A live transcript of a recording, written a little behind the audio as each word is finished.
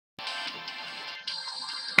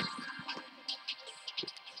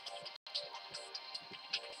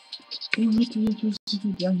Bonjour à tous et tous, c'est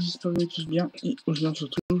tout bien, j'espère que vous allez tous bien, et aujourd'hui on se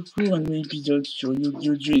retrouve pour un nouvel épisode sur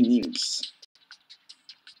Yu-Gi-Oh! Duel Links.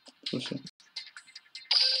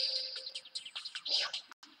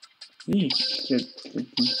 Oui, 4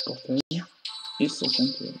 techniques portail, et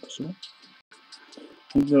 50 pour cela.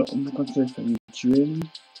 Donc là, on va continuer à faire des duels.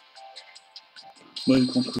 Moi, je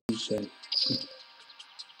contre cette,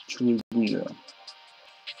 jouer bouilleur.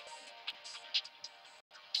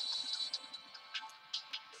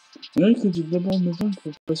 On dirait que j'ai d'abord me vendre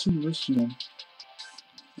pour passer au niveau suivant.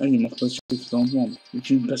 Ah, il marque pas sur que tu vas en vendre, mais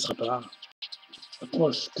tu ne passeras pas.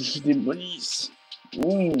 Approche, que je démolisse.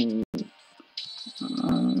 Oh.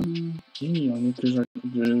 Oui, on est que je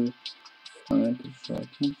raconte de... On est que je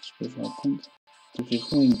raconte, ce que je raconte. Ça fait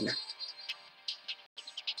fondre.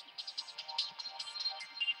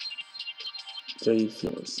 Ça y est,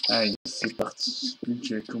 féroce. Allez, c'est parti. Le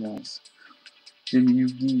duel commence. Le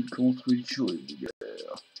Yu-Gi contre le duel leader.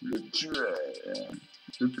 Le duel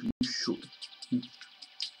le plus chaud.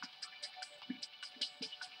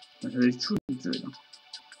 Ça va être chaud le duel.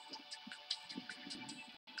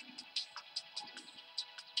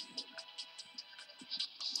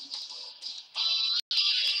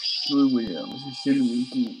 Oui, c'est le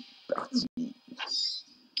Yu-Gi. Parti.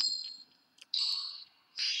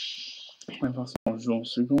 On va voir ça en jeu en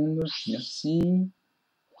seconde. Merci.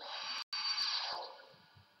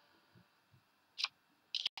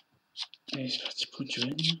 Allez, c'est parti pour le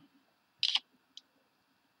duel.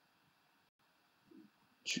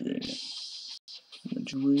 Duel. On va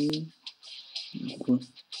jouer. Quoi?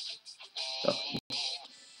 Parfait.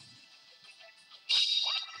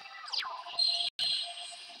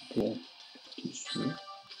 Bon, qu'est-ce que tu veux?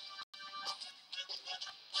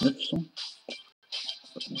 900.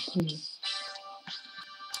 Pas beaucoup.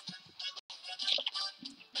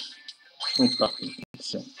 Oh, parfait.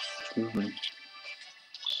 Excellent. Ce que je voulais.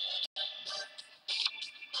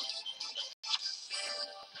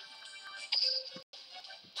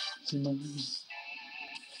 C'est bon.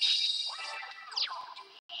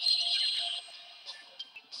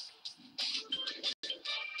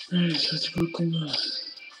 Allez, c'est parti pour le combat.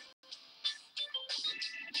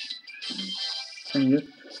 Allez hop,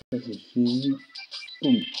 ça c'est fait.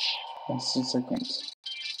 Boum. En 650.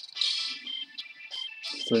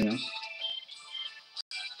 C'est rien.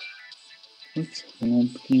 Hop, on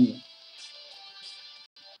emplit.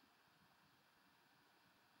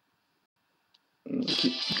 Ok.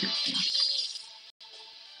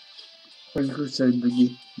 Pas du coup, ça va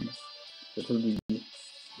bugger. Ça va pas bugger.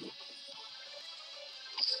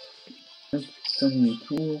 Hop, terminer le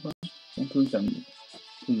tour. On peut le terminer.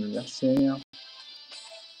 Pour l'adversaire.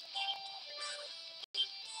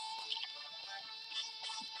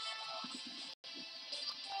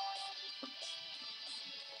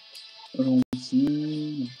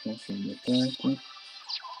 Allons-y. On fait une attaque.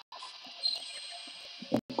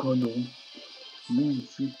 Encore non. Non,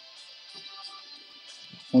 ici.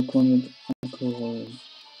 Encore.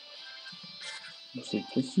 Bon, c'est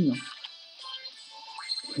facile. Hein.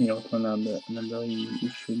 Il reprend la barre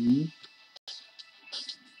chez lui.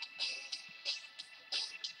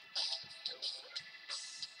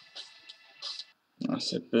 Ah,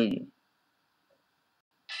 ça bug.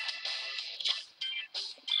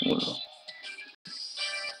 Voilà.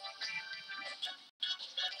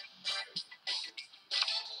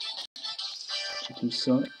 C'est tout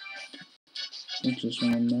ça. Donc, c'est son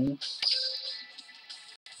normal.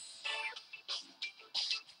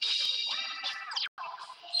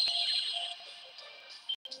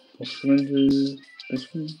 Pour combien de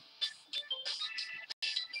personnes?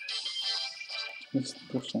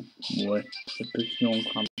 7%. Ouais, ça peut finir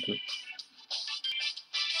encore un peu.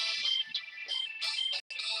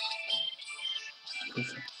 Tout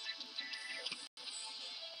ça.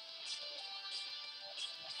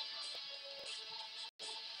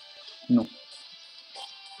 Non.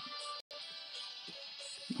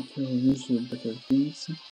 On fait revenir sur le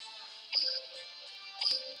battlefield.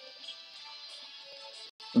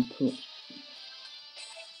 Un peu.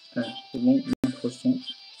 Ah, c'est bon, 300.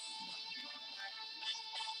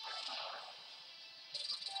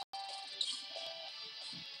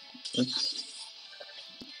 Hop.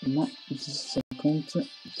 Moins 1050.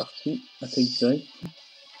 Parfait. Attaque directe.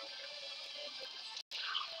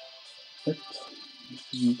 Hop.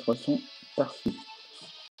 1300. Parfait.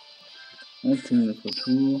 On termine notre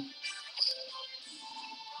tour.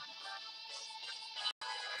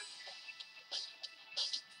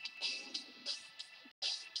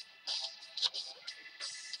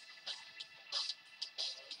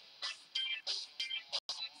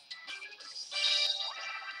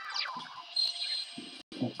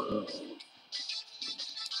 Encore.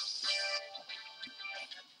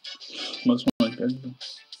 Moi, on a 4 dedans.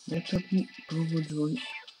 Pauvre Duel.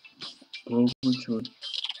 Pauvre Duel.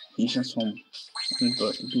 Il chasse en même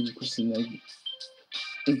pas. Et puis, du coup, c'est Nag.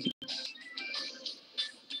 Ok.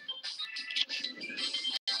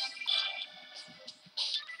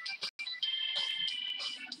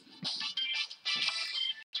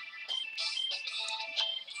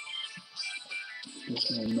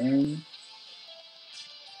 C'est normal.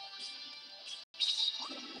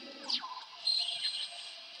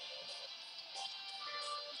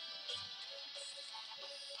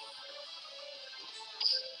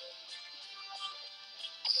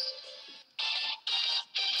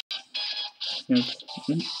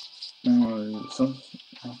 Non,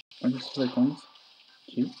 150.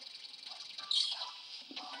 Ok. Et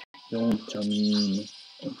on termine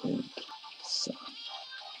avec ça.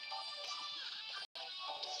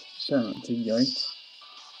 Putain, c'est direct.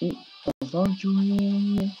 Et on va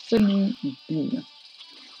jouer. Salut. Bim.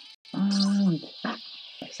 Ah,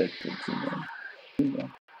 ça peut être bien.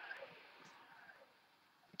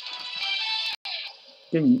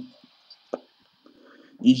 Gagné.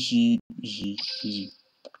 Et j'ai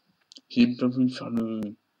pas voulu faire le.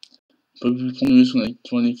 Pas voulu prendre son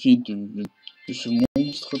actif en effet de ce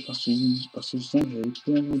monstre parce que sinon j'avais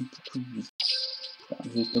perdu beaucoup de vie.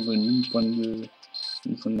 J'avais pas gagné une point de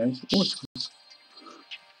life. Oh, c'est quoi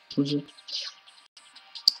ça?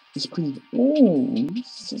 Esprit. Oh,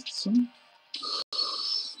 700.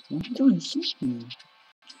 Intéressant.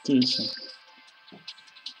 Intéressant.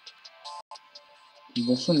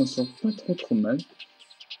 Bon, ça m'en sort pas trop mal.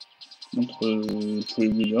 Entre pour les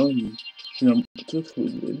dégâts, j'ai un peu trop de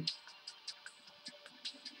duel.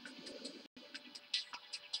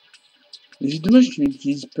 C'est dommage qu'il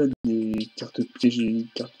n'utilise pas des cartes pièges et des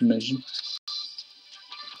cartes magie.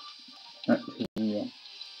 Ah, je vais dire.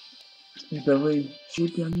 C'est pas vrai, j'ai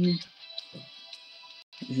perdu.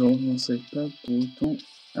 Je ne renoncerai pas pour autant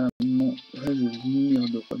à mon rêve de devenir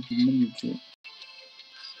le roi du monde du Dieu.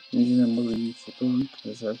 Mais j'ai la mauvaise vie, c'est pas lui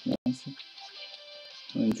que ça va commencer.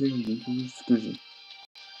 Un Dieu, je donne tout ce que j'ai.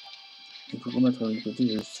 Il faut combattre avec le côté,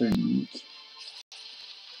 j'ai le seul unique.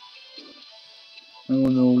 Oh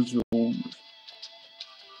non, je rouge.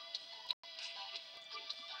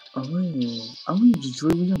 Ah ouais, ah oui, j'ai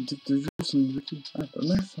joué William, peut-être de jeu sans débloquer. Ah, pas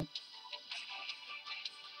mal ça.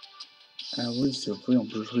 Ah oui, c'est vrai, on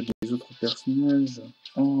peut jouer des autres personnages.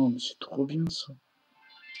 Oh, mais c'est trop bien ça.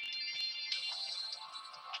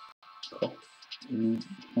 Oh, une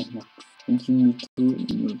météo,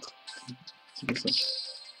 une autre. C'est pas ça.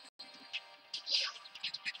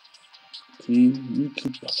 Ok, 8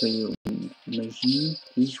 clips partagés magie.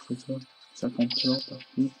 Et je fais ça. 50 heures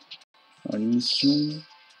partout. Alors, l'émission.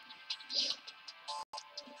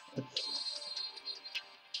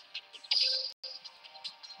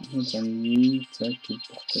 Ils ont terminé. Tac, le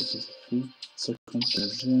portail, ça fait 50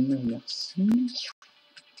 jamais, merci.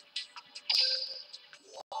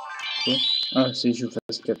 Quoi? Ah, c'est je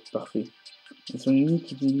phase 4, parfait. Son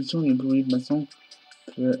unique émission ne pouvait maintenant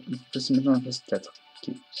passer maintenant à la phase 4.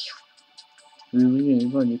 Ok. Oui, oui, allez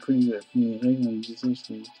voir l'école de la funéraire, on disait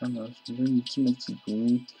sur les termes dans la ultimatique.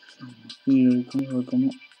 Oui, et quand je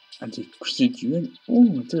recommande. Ah, des quiz de duel. Oh,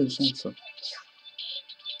 intéressant ça.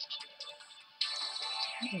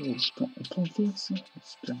 Oh, on peut en faire ça.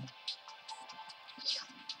 Super.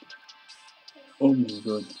 Oh my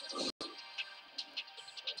god.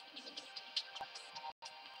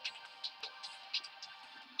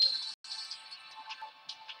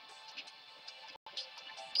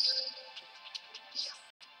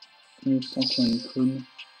 On prend encore une icône.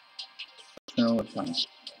 Alors, on va faire ça.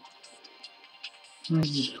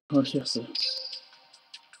 Vas-y, on va faire ça.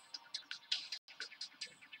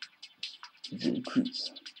 Duel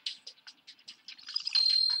quiz.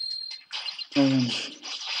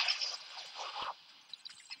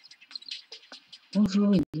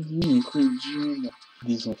 Bonjour et bienvenue au quiz duel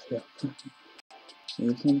des enfers. Et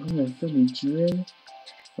répondrez à faire des duels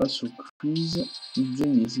face au quiz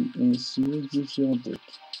duel et essayer différents decks.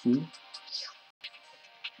 Ok.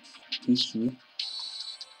 Et sûr.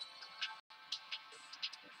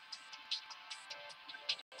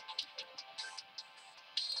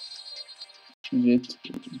 Vous êtes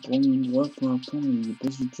pour mon droit pour apprendre les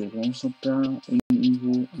bases du jeu. On s'en parle au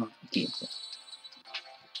niveau 1. Ok.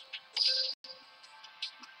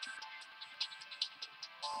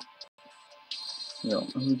 Alors,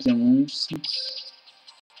 avec un monstre.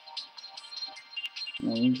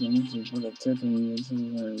 Alors, avec un monstre, je vois la tête, le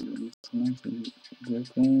de la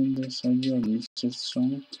commande, servir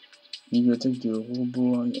l'administration, bibliothèque de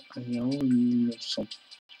robots aéro 1900.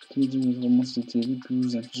 Tous les deux romans étaient lus, puis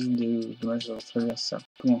vous infligez des dommages à votre adversaire.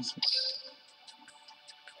 Commencez.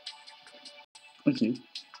 Ok,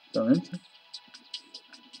 pas mal ça.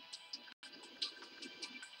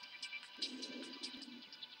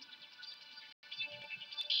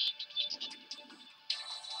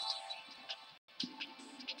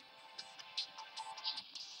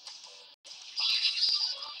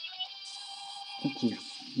 Ok,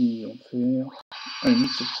 et on fait... Ah,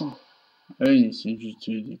 1700. Ah oui, c'est juste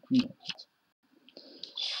des couilles en fait.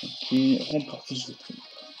 Ok, remporter ce truc.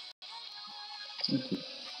 Ok.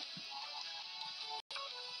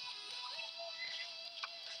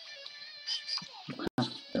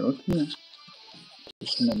 Ça va plus, hein.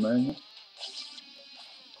 C'est normal.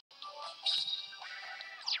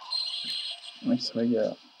 Ouais, c'est vrai, il y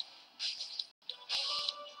a...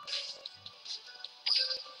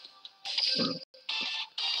 Voilà.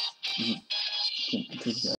 Bon, on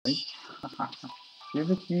peut se garer. J'ai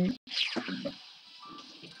vécu.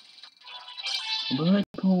 Bonne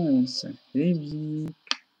réponse. Eh oui.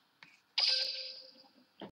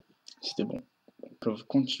 C'était bon. On peut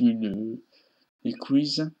continuer les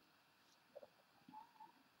quiz.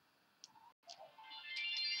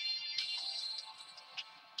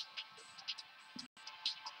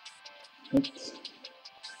 Hop.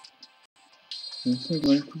 Je sais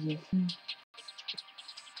dans les quiz à faire.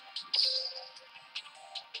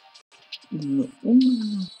 Non.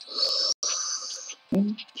 Oh,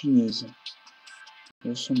 punaise.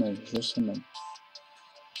 Je sens mal, je sens mal.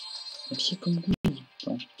 C'est comme quiz.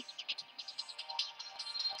 Attends.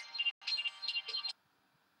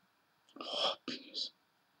 Oh, punaise.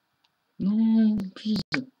 Non, quiz.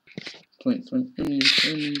 Attendez,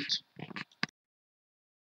 une minute.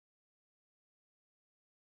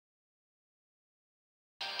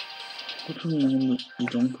 Tout le monde est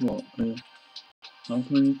donc mort. Donc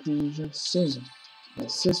on est déjà 16. Il y a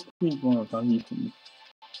 16 quiz pour la parler.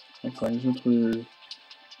 Enfin, les autres quiz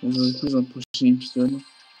dans le prochain épisode.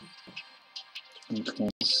 On va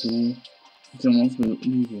commencer. On commence le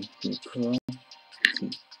niveau. D'accord. Ok.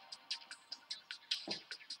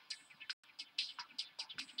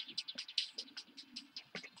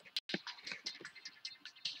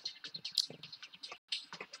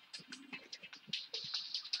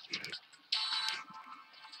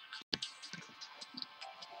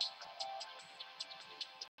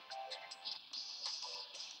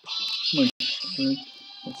 Ouais.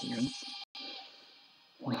 C'est bien.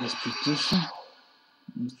 On respecte tout ça.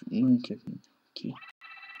 Ouais, 4 minutes. Ok.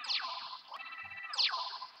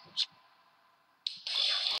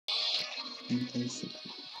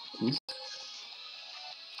 Ok.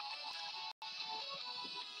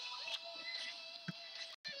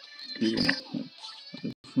 Et voilà.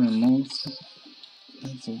 Finalement, c'est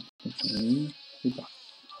parti.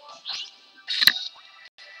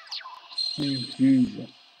 Juge.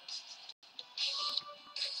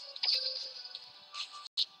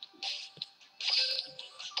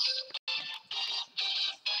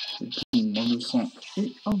 C'est tout, moins de sang.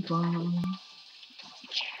 Et au revoir.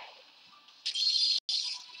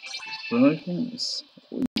 Bonne réponse.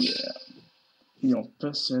 Oh yeah. Et on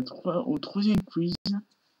passe au troisième quiz.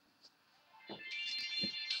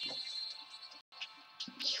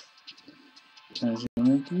 J'ai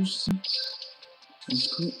rien plus. Du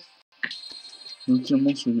coup,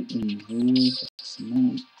 notamment sur le niveau,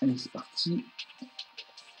 forcément. Allez, c'est parti.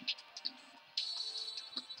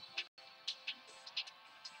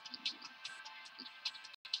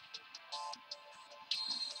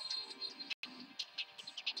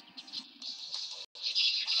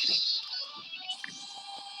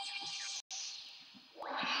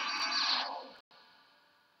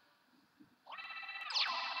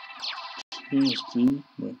 PHP,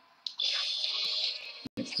 ouais.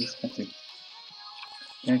 Est-ce que je pensais?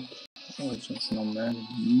 Tac. Oh, c'est normal.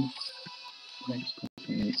 Tac,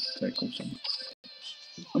 confirmé. Tac, confirmé.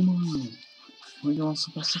 Oh non. Regarde,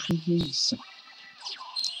 c'est pas sacrifice.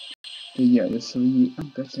 Les gars, le surveiller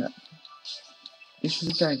impeccable. Et je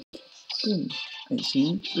fais tac. Boum. Allez, c'est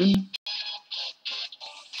une. Boum.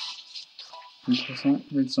 1300,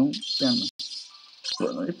 900, bam.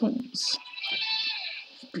 Bonne réponse.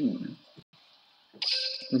 Boum.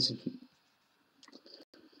 Là, c'est fait.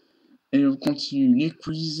 Et on continue les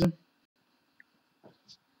quiz.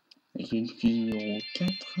 Avec le quiz numéro 4.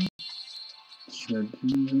 Si je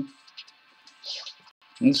m'abuse.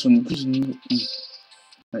 On est sur le quiz numéro 1.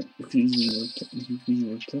 Ouais, le quiz numéro 4. Le quiz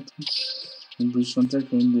numéro 4. Une position d'attaque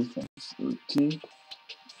pour une défense. Ok.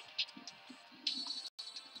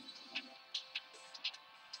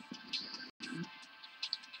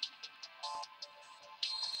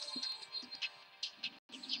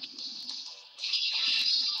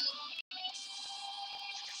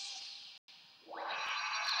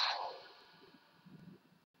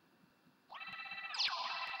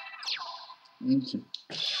 Ok.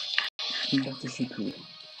 Liberté secours.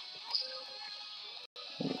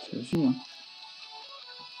 C'est aussi, hein.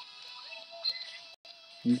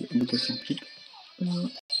 Vocation type.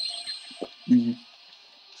 Easy.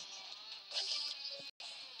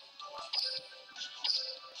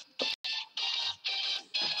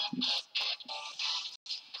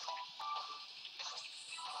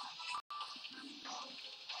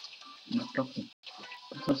 Parfait.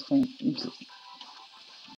 Ça sera une chose.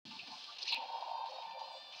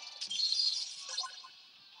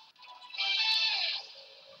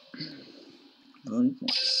 Duel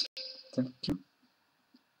Links. Tac.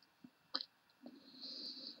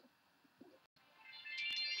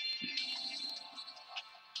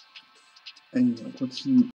 Allez, on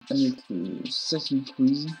continue avec le Assassin's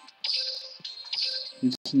Creed. Le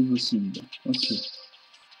niveau cible. Ok.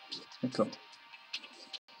 D'accord.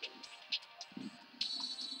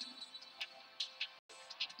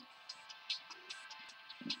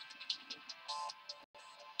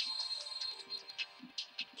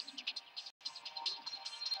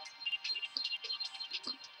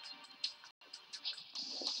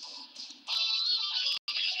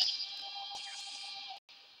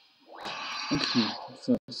 Ok,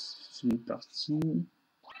 ça c'est parti.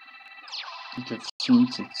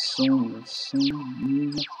 4700, 900,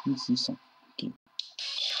 1000, 1600. Ok.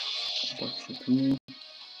 On va surtout.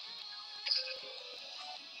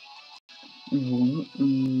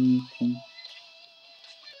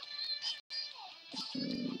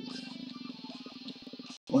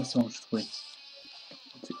 Ouais, c'est bon, je trouvais.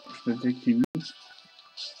 Je peux attaquer lui.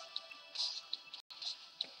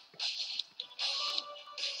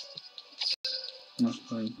 Non, c'est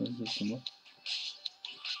pas une place de combat.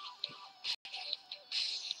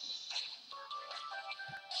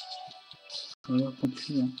 Alors,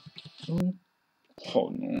 continue. Hein.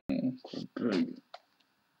 Oh non, quel bug.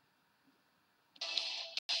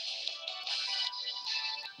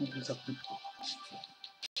 On peut ça plus.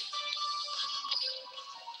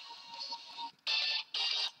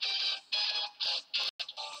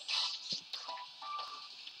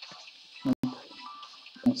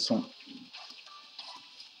 On sent.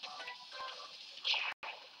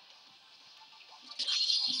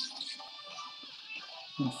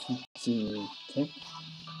 Ensuite, tac.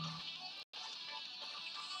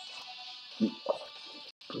 Mais, oh,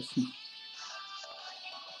 possible.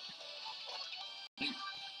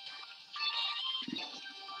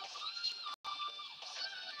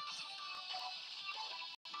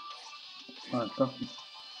 Voilà, parfait.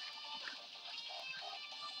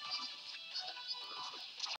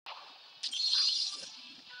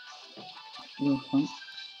 Et enfin.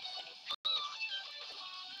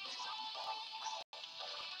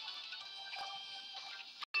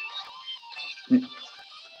 Mais,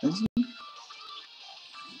 vas-y.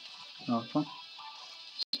 Alors, enfin.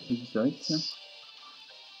 C'est direct.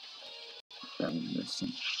 1900.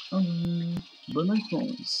 Bonne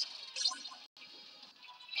réponse.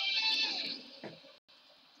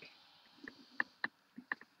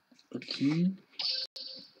 Ok.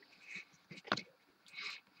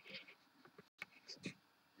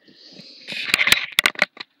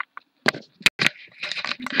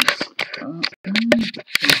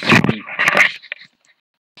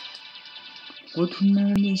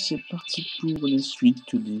 Retournez, c'est parti pour les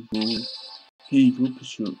suites des niveaux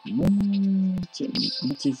parce que mon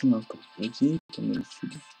téléphone est encore bloqué comme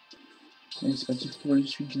d'habitude. Allez, c'est parti pour les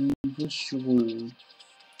suites des niveaux sur Duel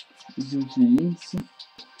Links.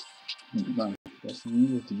 Ben, là, c'est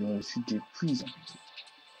niveau, il y aura la suite des quiz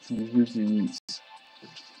sur les Duel Links.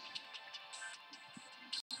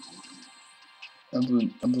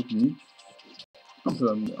 Abonnez.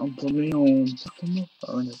 Abonnez en partenaire.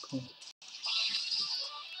 Ah ouais, d'accord.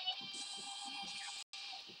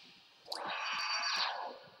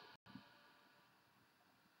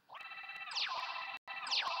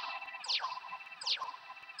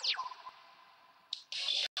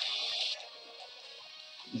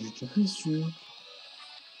 J'ai déjà fait sûr.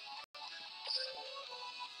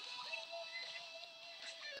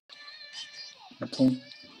 Attends.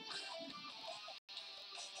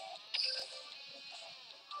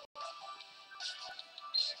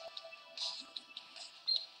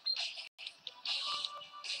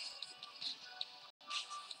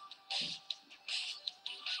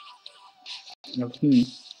 Il a pris.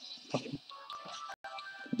 Parfait.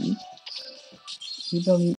 Oui. C'est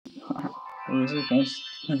permis. Je pense.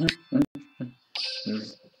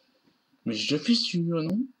 Mais j'ai déjà fait celui-là,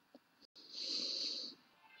 non?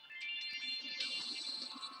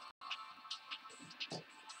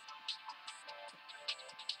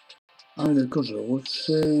 Ah d'accord, je vais le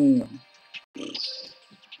refaire.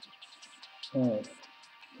 Oh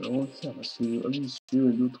refaire parce que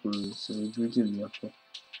celui et l'autre, ça va être bloqué la dernière fois.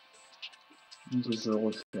 Donc je vais le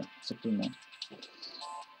refaire, simplement.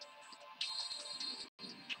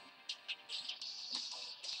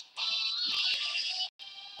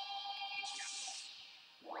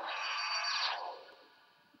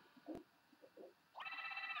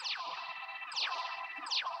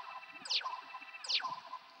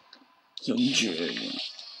 Duel.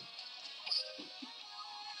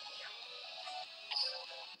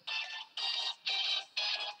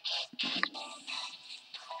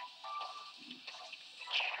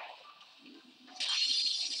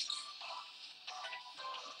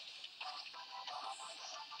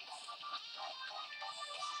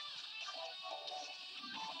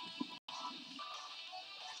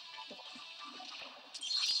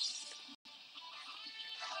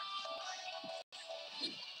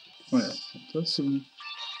 Voilà, toi c'est bon.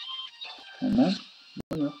 Maintenant,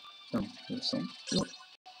 voilà. Enfin, je sens. Ouais.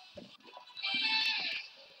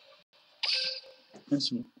 Ah,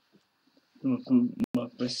 c'est bon. Donc, on va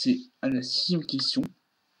passer à la 6e question.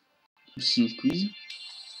 Le 6e quiz.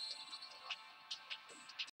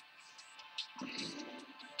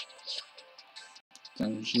 C'est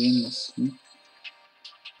un GM aussi.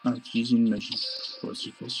 Ah, utiliser une magie. Oh,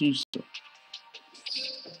 c'est facile ça.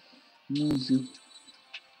 Mon dieu.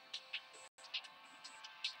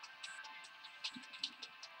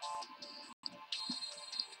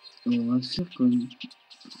 On va faire comme.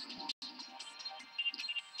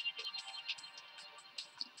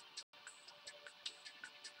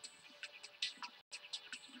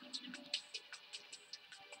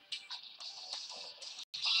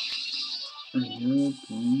 Allez hop,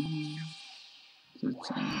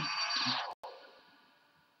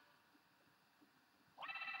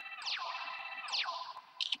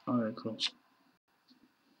 ah d'accord.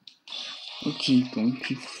 Ok, donc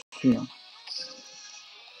il faut faire.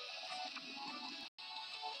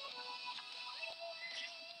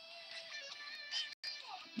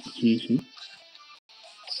 Ok, ici.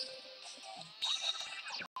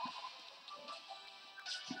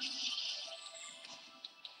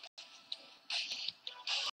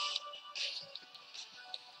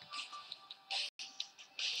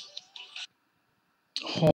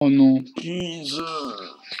 Oh non, please.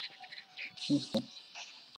 Instant.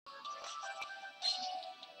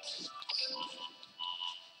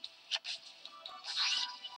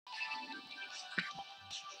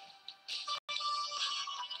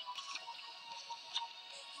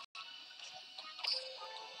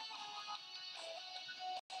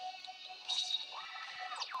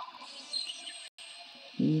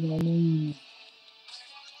 Non.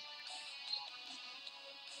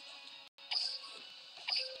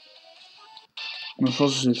 Je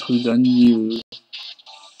pense que je vais être le dernier.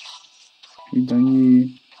 Le dernier.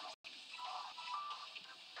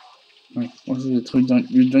 Ouais, moi je vais être le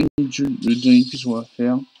dernier jeu, le dernier quiz qu'on va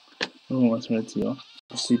faire. Alors, on va s'arrêter là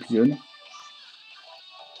pour cet épisode.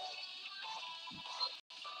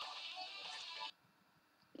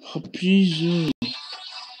 Oh pige.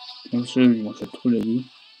 Comme ça, ils vont faire trop la vie.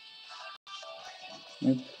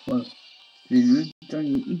 Hop, voilà. C'est le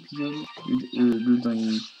dernier épisode, le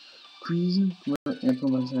dernier quiz. Voilà, et après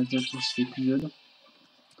on va s'arrêter pour cet épisode.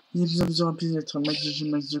 L'épisode vous aura plaisir d'être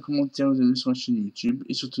max de commentaires, vous allez sur la chaîne YouTube.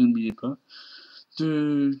 Et surtout n'oubliez pas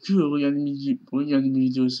que regarder mes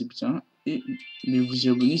vidéos c'est bien. Mais vous y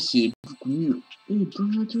abonner c'est beaucoup mieux. Et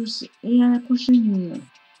bonjour à tous et à la prochaine.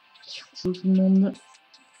 Ciao tout le monde.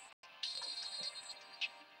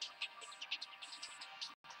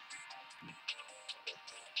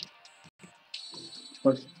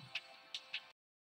 Ouais.